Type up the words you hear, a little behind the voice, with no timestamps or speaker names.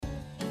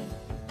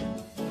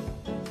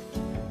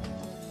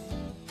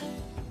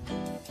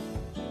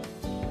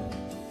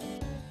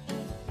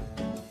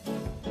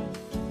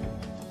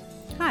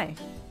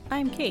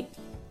I'm Kate,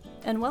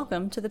 and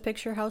welcome to the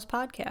Picture House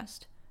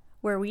Podcast,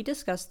 where we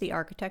discuss the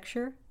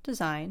architecture,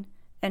 design,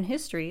 and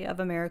history of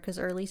America's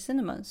early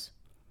cinemas.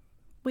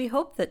 We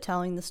hope that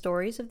telling the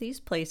stories of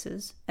these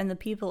places and the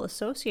people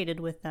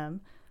associated with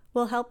them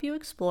will help you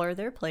explore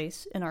their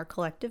place in our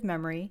collective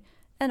memory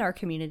and our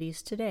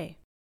communities today.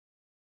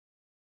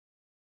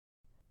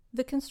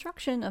 The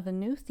construction of a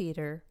new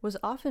theater was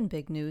often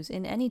big news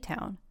in any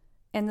town,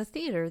 and the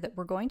theater that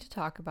we're going to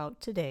talk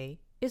about today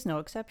is no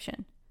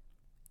exception.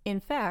 In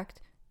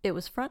fact, it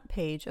was front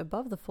page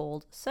above the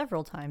fold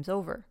several times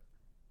over.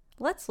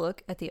 Let's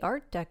look at the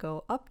Art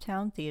Deco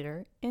Uptown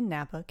Theater in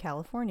Napa,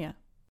 California.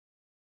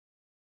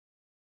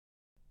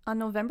 On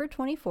November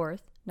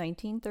 24th,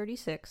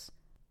 1936,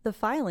 the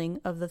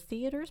filing of the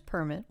theater's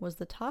permit was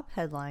the top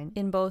headline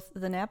in both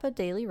the Napa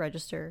Daily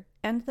Register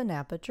and the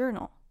Napa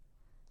Journal.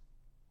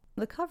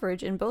 The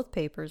coverage in both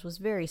papers was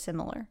very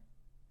similar.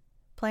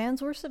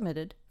 Plans were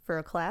submitted for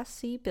a Class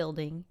C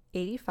building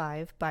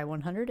 85 by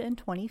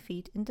 120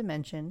 feet in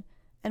dimension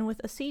and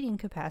with a seating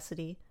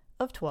capacity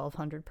of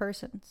 1,200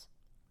 persons.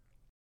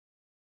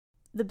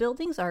 The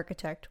building's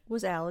architect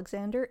was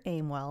Alexander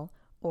Amewell,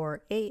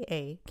 or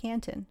A.A.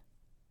 Canton.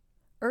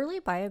 Early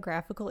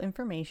biographical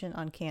information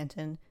on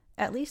Canton,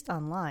 at least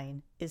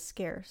online, is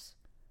scarce.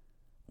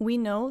 We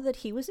know that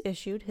he was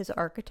issued his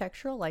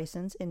architectural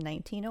license in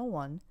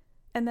 1901,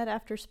 and that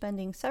after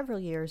spending several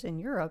years in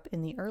Europe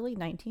in the early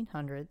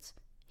 1900s,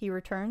 he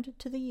returned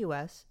to the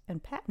U.S.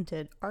 and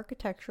patented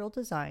architectural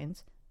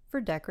designs for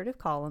decorative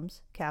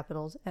columns,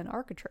 capitals, and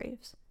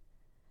architraves.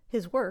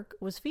 His work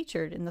was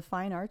featured in the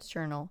fine arts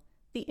journal,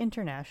 The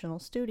International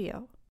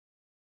Studio.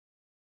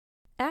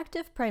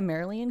 Active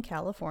primarily in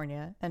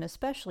California, and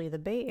especially the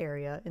Bay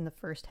Area in the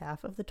first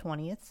half of the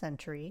 20th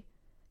century,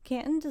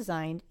 Canton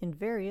designed in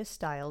various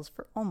styles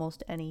for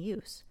almost any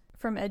use,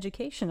 from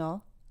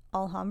educational,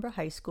 Alhambra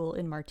High School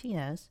in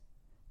Martinez,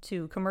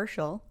 to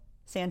commercial,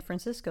 San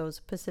Francisco's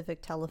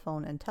Pacific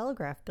Telephone and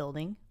Telegraph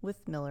Building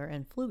with Miller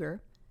and Pfluger,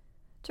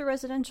 to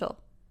residential,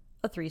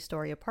 a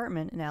 3-story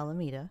apartment in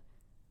Alameda,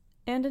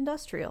 and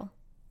industrial,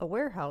 a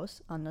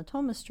warehouse on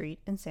Natoma Street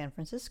in San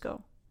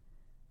Francisco.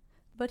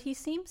 But he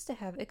seems to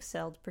have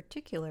excelled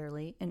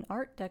particularly in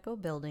Art Deco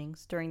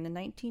buildings during the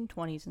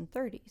 1920s and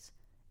 30s,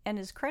 and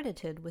is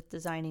credited with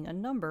designing a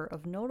number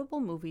of notable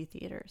movie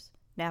theaters,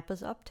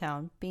 Napa's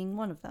Uptown being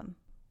one of them.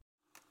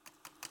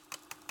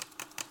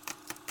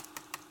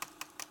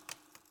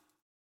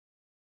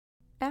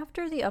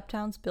 After the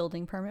Uptown's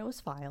building permit was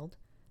filed,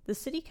 the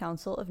City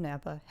Council of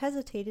Napa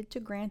hesitated to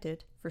grant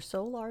it for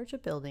so large a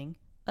building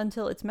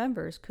until its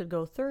members could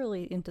go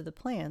thoroughly into the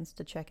plans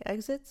to check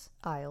exits,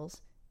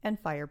 aisles, and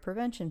fire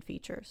prevention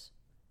features.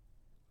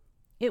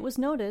 It was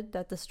noted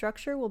that the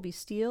structure will be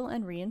steel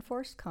and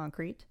reinforced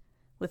concrete,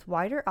 with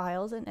wider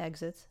aisles and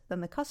exits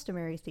than the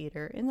customary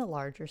theater in the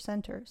larger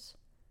centers.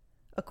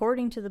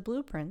 According to the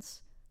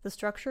blueprints, the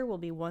structure will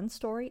be 1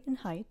 story in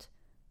height,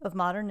 of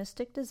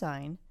modernistic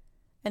design,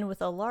 and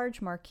with a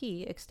large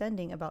marquee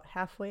extending about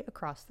halfway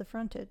across the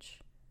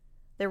frontage.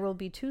 There will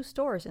be 2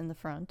 stores in the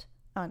front,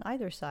 on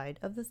either side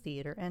of the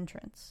theater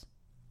entrance.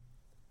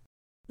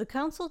 The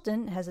council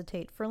didn't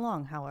hesitate for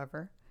long,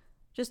 however.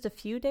 Just a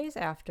few days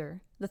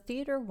after, the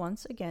theater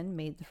once again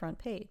made the front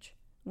page,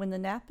 when the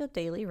Napa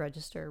Daily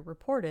Register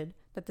reported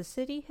that the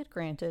city had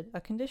granted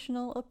a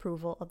conditional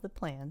approval of the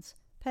plans,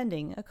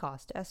 pending a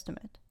cost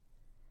estimate.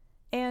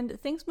 And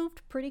things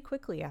moved pretty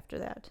quickly after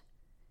that.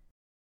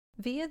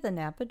 Via the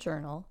Napa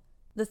Journal,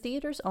 the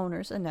theater's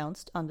owners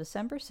announced on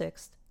December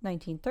 6,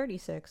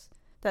 1936,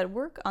 that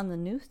work on the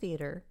new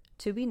theater,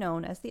 to be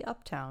known as the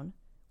Uptown,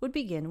 would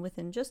begin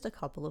within just a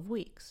couple of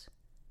weeks.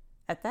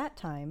 At that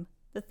time,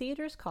 the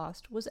theater's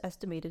cost was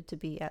estimated to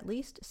be at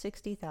least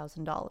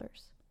 $60,000.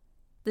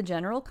 The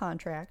general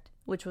contract,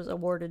 which was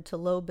awarded to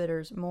low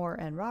bidders Moore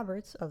and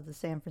Roberts of the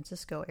San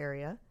Francisco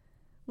area,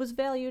 was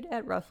valued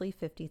at roughly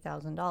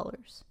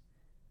 $50,000.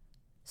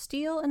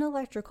 Steel and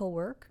electrical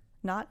work,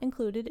 not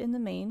included in the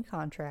main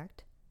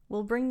contract,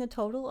 will bring the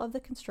total of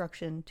the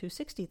construction to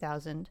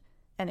 $60,000,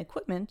 and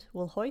equipment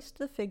will hoist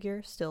the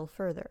figure still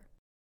further.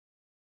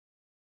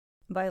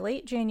 By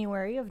late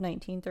January of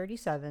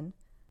 1937,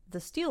 the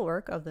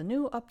steelwork of the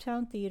new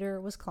Uptown Theater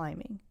was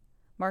climbing,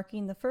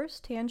 marking the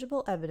first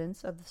tangible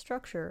evidence of the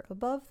structure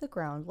above the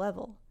ground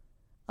level.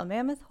 A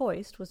mammoth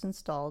hoist was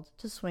installed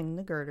to swing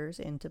the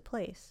girders into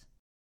place.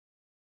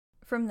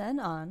 From then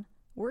on,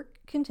 work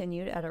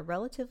continued at a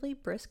relatively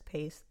brisk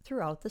pace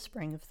throughout the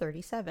spring of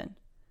 '37.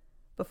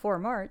 Before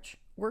March,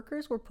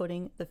 workers were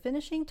putting the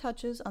finishing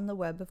touches on the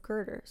web of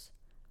girders.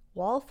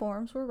 Wall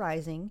forms were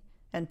rising,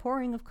 and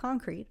pouring of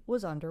concrete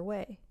was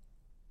underway.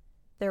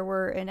 There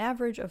were an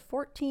average of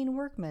 14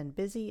 workmen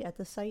busy at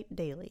the site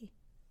daily.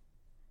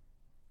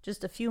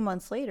 Just a few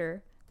months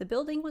later, the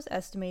building was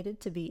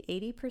estimated to be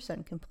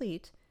 80%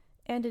 complete,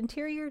 and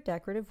interior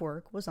decorative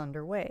work was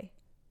underway.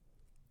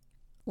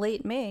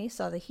 Late May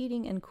saw the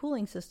heating and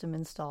cooling system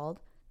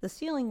installed, the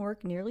ceiling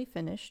work nearly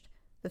finished,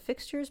 the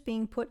fixtures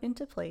being put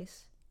into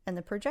place, and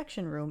the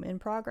projection room in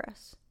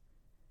progress.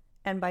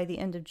 And by the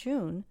end of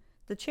June,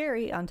 The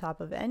cherry on top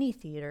of any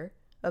theater,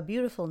 a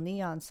beautiful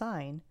neon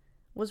sign,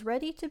 was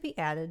ready to be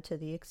added to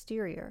the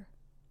exterior.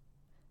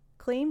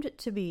 Claimed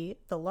to be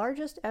the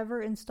largest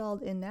ever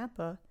installed in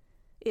Napa,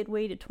 it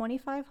weighed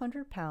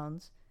 2,500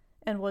 pounds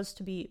and was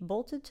to be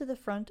bolted to the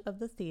front of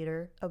the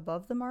theater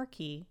above the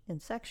marquee in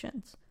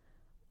sections,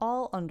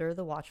 all under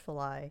the watchful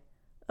eye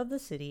of the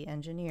city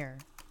engineer.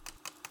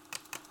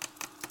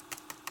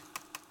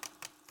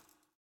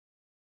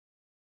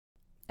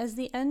 As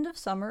the end of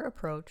summer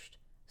approached,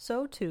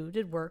 so too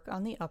did work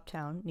on the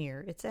Uptown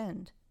near its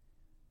end.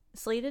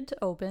 Slated to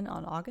open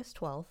on August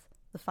 12th,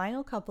 the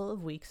final couple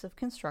of weeks of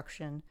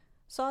construction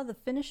saw the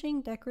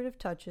finishing decorative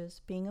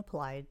touches being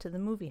applied to the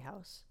movie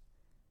house.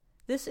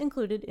 This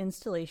included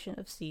installation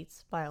of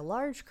seats by a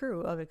large crew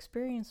of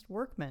experienced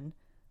workmen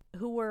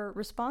who were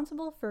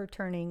responsible for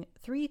turning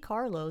 3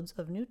 carloads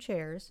of new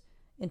chairs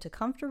into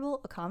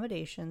comfortable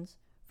accommodations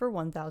for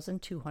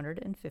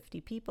 1,250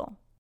 people.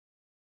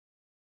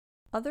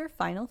 Other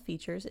final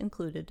features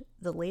included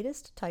the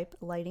latest type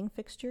lighting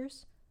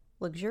fixtures,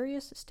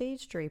 luxurious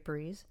stage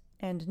draperies,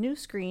 and new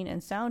screen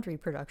and sound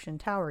reproduction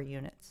tower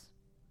units.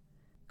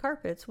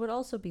 Carpets would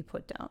also be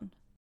put down.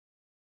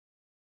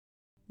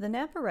 The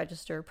Napa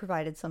Register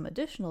provided some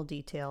additional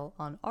detail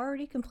on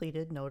already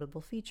completed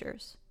notable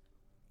features.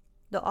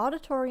 The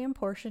auditorium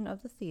portion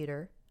of the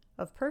theater,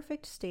 of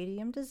perfect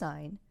stadium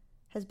design,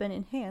 has been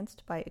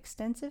enhanced by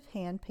extensive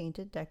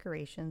hand-painted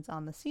decorations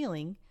on the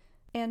ceiling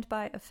and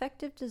by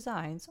effective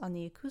designs on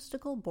the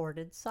acoustical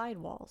boarded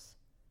sidewalls.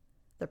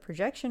 The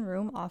projection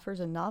room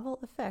offers a novel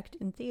effect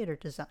in theater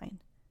design.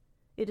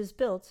 It is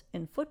built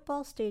in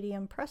football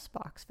stadium press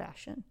box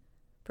fashion,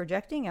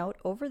 projecting out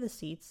over the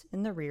seats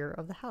in the rear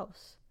of the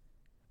house.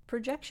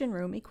 Projection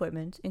room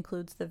equipment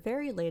includes the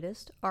very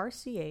latest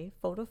RCA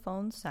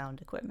Photophone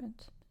sound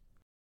equipment.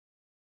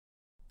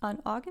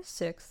 On August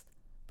 6th,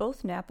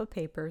 both Napa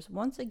papers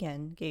once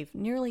again gave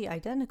nearly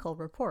identical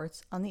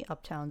reports on the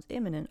Uptown's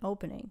imminent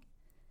opening.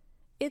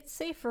 It's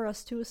safe for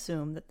us to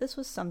assume that this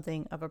was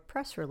something of a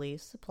press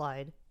release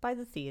supplied by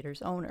the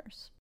theater's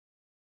owners.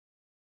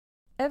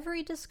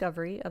 Every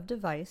discovery of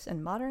device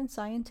and modern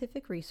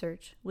scientific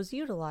research was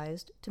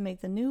utilized to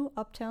make the new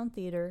Uptown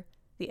Theater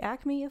the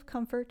acme of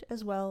comfort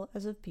as well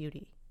as of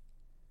beauty.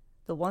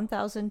 The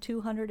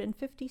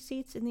 1,250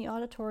 seats in the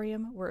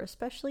auditorium were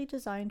especially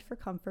designed for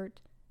comfort,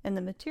 and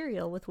the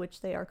material with which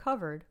they are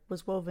covered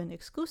was woven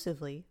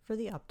exclusively for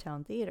the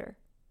Uptown Theater.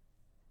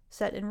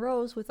 Set in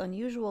rows with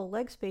unusual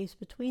leg space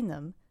between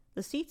them,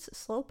 the seats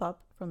slope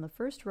up from the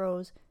first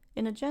rows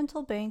in a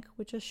gentle bank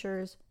which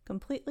assures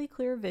completely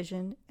clear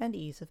vision and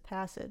ease of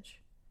passage.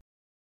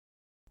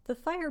 The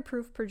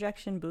fireproof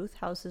projection booth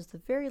houses the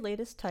very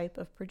latest type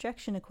of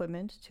projection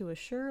equipment to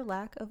assure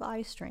lack of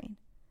eye strain,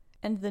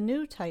 and the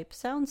new type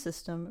sound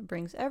system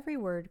brings every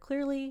word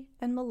clearly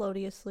and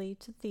melodiously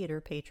to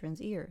theater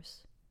patrons'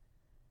 ears.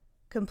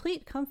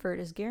 Complete comfort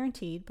is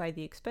guaranteed by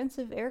the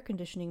expensive air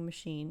conditioning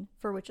machine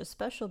for which a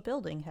special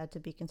building had to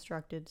be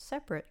constructed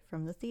separate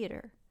from the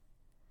theater.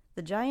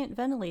 The giant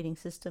ventilating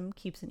system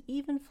keeps an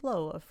even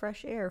flow of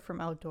fresh air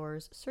from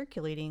outdoors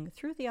circulating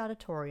through the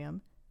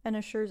auditorium and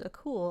assures a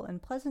cool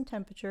and pleasant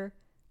temperature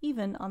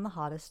even on the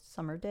hottest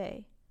summer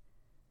day.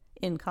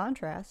 In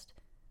contrast,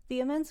 the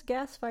immense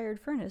gas-fired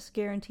furnace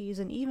guarantees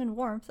an even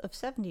warmth of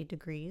 70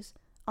 degrees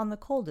on the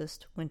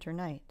coldest winter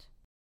night.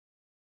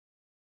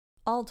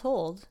 All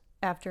told,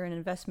 after an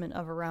investment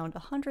of around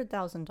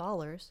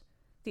 $100,000,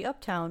 the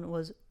Uptown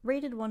was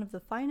rated one of the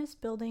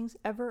finest buildings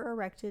ever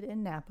erected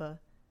in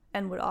Napa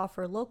and would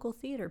offer local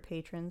theater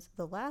patrons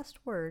the last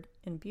word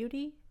in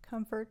beauty,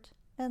 comfort,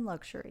 and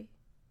luxury.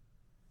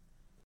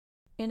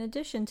 In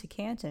addition to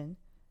Canton,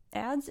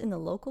 ads in the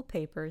local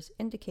papers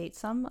indicate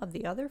some of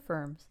the other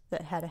firms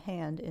that had a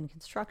hand in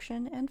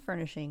construction and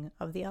furnishing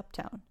of the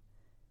Uptown.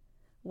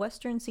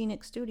 Western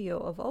Scenic Studio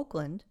of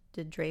Oakland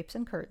did drapes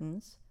and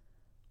curtains,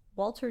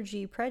 Walter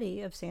G.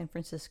 Preddy of San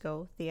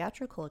Francisco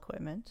theatrical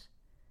equipment,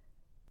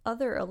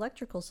 other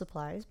electrical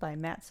supplies by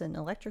Matson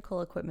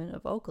Electrical Equipment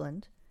of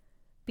Oakland,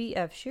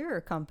 B.F.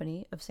 Shearer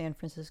Company of San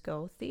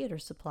Francisco theater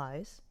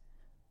supplies,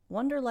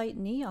 Wonderlight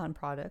Neon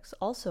Products,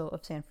 also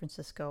of San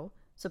Francisco,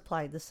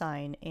 supplied the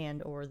sign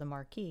and/or the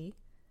marquee.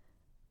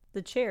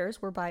 The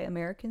chairs were by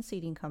American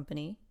Seating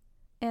Company,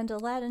 and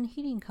Aladdin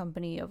Heating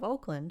Company of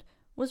Oakland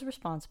was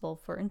responsible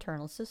for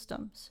internal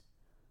systems.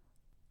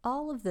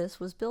 All of this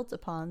was built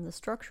upon the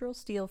structural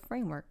steel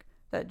framework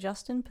that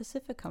Justin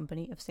Pacific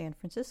Company of San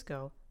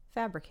Francisco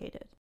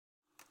fabricated.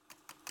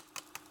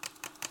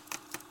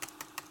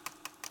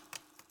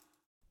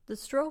 The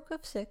stroke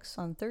of 6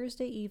 on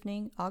Thursday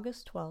evening,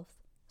 August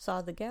 12th,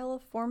 saw the gala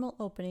formal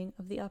opening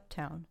of the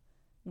Uptown,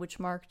 which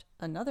marked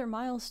another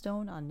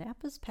milestone on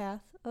Napa's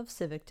path of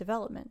civic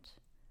development.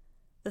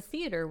 The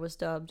theater was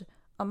dubbed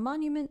a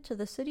monument to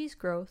the city's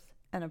growth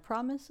and a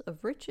promise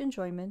of rich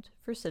enjoyment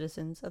for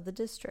citizens of the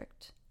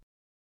district.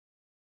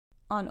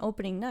 On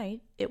opening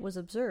night, it was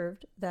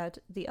observed that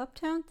the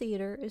Uptown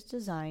Theater is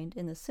designed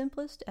in the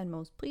simplest and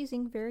most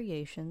pleasing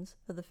variations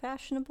of the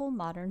fashionable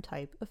modern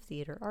type of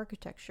theater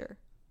architecture.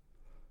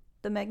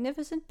 The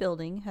magnificent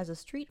building has a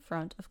street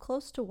front of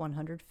close to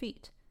 100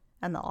 feet,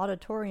 and the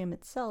auditorium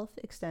itself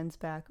extends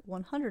back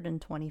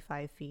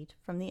 125 feet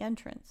from the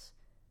entrance.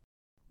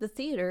 The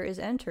theater is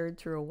entered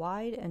through a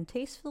wide and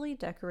tastefully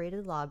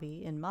decorated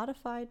lobby in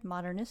modified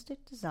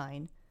modernistic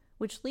design,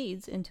 which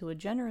leads into a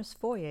generous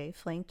foyer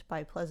flanked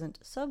by pleasant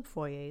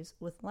sub-foyers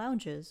with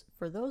lounges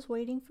for those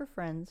waiting for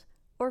friends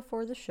or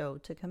for the show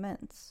to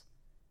commence.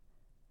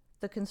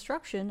 The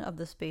construction of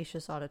the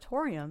spacious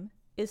auditorium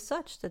is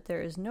such that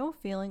there is no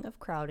feeling of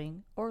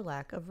crowding or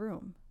lack of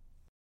room.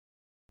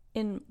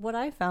 In what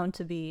I found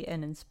to be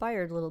an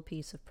inspired little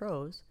piece of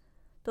prose,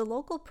 the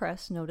local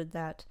press noted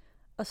that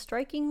a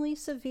strikingly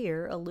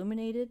severe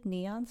illuminated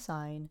neon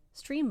sign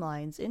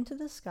streamlines into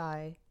the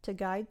sky to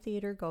guide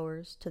theater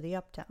goers to the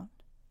Uptown.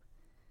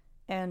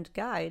 And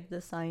guide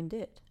the sign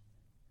did.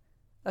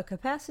 A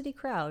capacity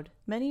crowd,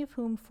 many of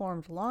whom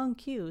formed long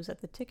queues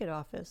at the ticket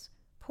office,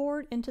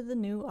 poured into the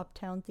new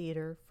Uptown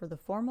Theater for the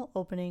formal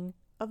opening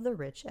of the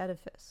rich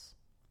edifice.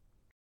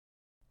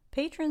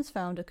 Patrons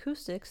found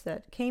acoustics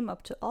that came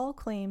up to all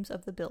claims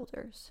of the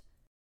builders.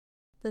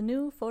 The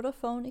new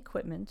photophone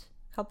equipment,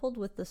 coupled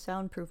with the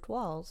soundproofed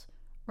walls,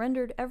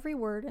 rendered every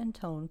word and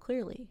tone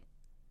clearly.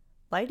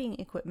 Lighting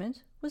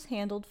equipment was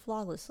handled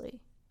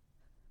flawlessly.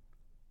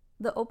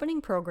 The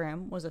opening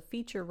program was a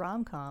feature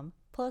rom-com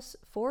plus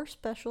 4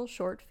 special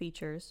short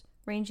features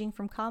ranging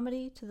from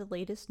comedy to the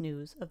latest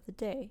news of the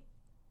day.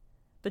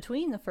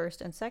 Between the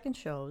first and second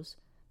shows,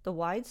 the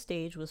wide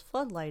stage was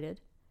floodlighted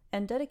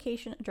and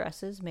dedication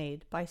addresses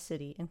made by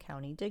city and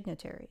county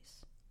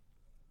dignitaries.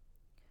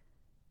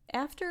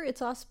 After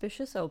its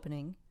auspicious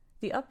opening,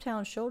 the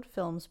Uptown showed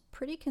films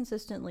pretty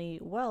consistently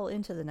well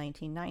into the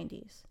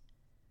 1990s.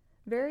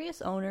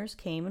 Various owners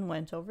came and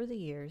went over the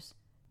years,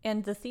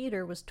 and the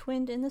theater was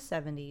twinned in the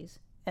 70s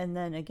and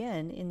then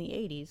again in the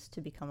 80s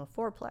to become a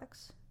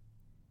fourplex.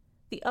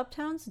 The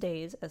Uptown's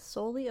days as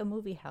solely a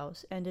movie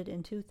house ended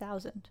in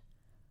 2000.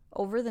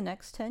 Over the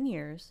next 10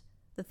 years,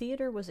 the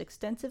theater was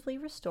extensively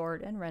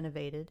restored and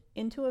renovated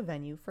into a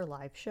venue for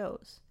live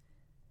shows.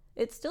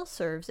 It still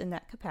serves in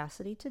that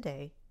capacity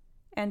today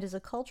and is a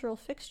cultural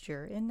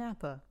fixture in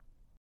Napa.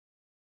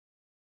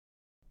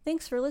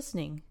 Thanks for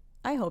listening.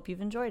 I hope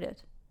you've enjoyed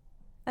it.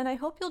 And I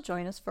hope you'll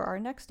join us for our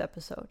next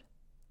episode.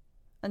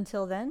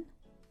 Until then,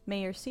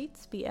 may your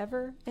seats be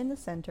ever in the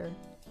center.